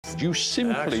You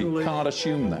simply can't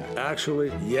assume that.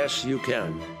 Actually, yes, you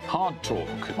can. Hard Talk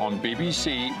on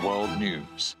BBC World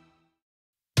News.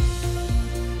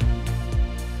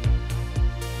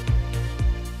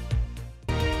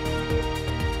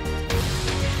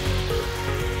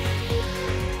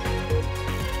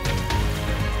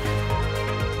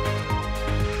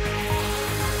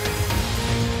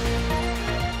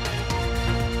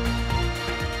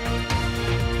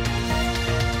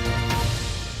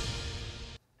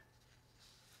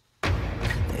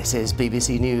 This is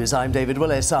BBC News. I'm David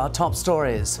Willis. Our top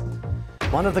stories.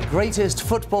 One of the greatest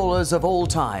footballers of all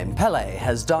time, Pelé,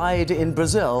 has died in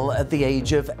Brazil at the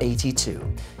age of 82.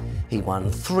 He won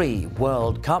 3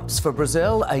 World Cups for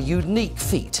Brazil, a unique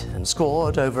feat, and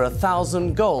scored over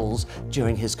 1,000 goals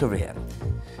during his career.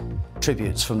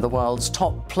 Tributes from the world's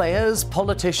top players,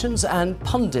 politicians and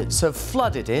pundits have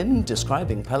flooded in,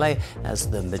 describing Pelé as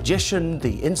the magician,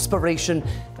 the inspiration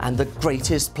and the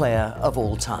greatest player of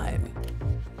all time.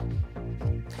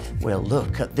 We'll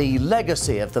look at the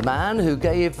legacy of the man who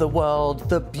gave the world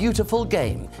the beautiful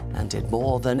game and did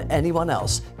more than anyone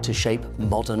else to shape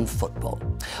modern football.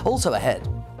 Also ahead,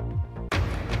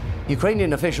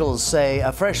 Ukrainian officials say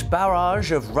a fresh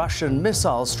barrage of Russian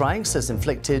missile strikes has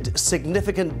inflicted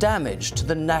significant damage to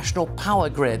the national power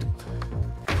grid.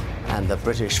 And the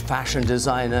British fashion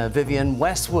designer Vivienne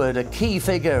Westwood, a key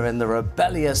figure in the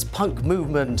rebellious punk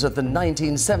movement of the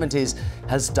 1970s,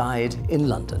 has died in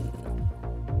London.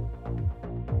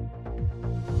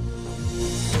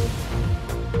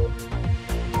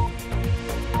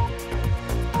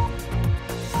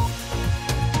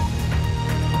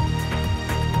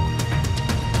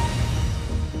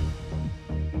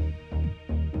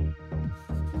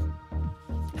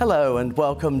 Hello and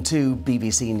welcome to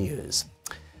BBC News.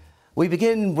 We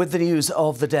begin with the news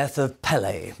of the death of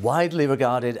Pelé, widely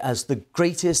regarded as the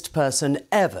greatest person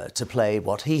ever to play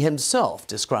what he himself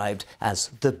described as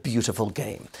the beautiful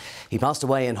game. He passed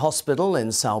away in hospital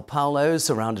in Sao Paulo,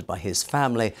 surrounded by his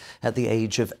family, at the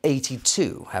age of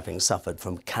 82, having suffered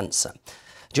from cancer.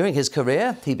 During his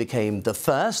career, he became the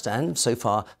first and, so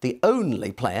far, the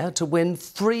only player to win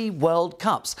 3 World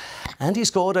Cups, and he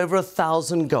scored over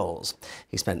 1,000 goals.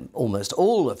 He spent almost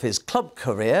all of his club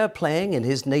career playing in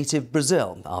his native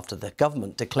Brazil after the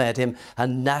government declared him a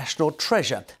national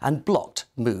treasure and blocked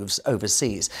moves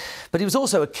overseas. But he was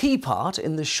also a key part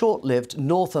in the short-lived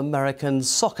North American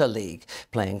Soccer League,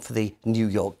 playing for the New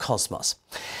York Cosmos.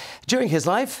 During his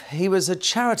life, he was a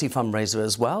charity fundraiser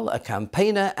as well, a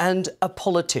campaigner and a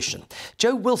politician.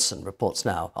 Joe Wilson reports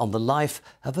now on the life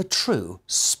of a true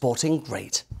sporting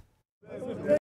great.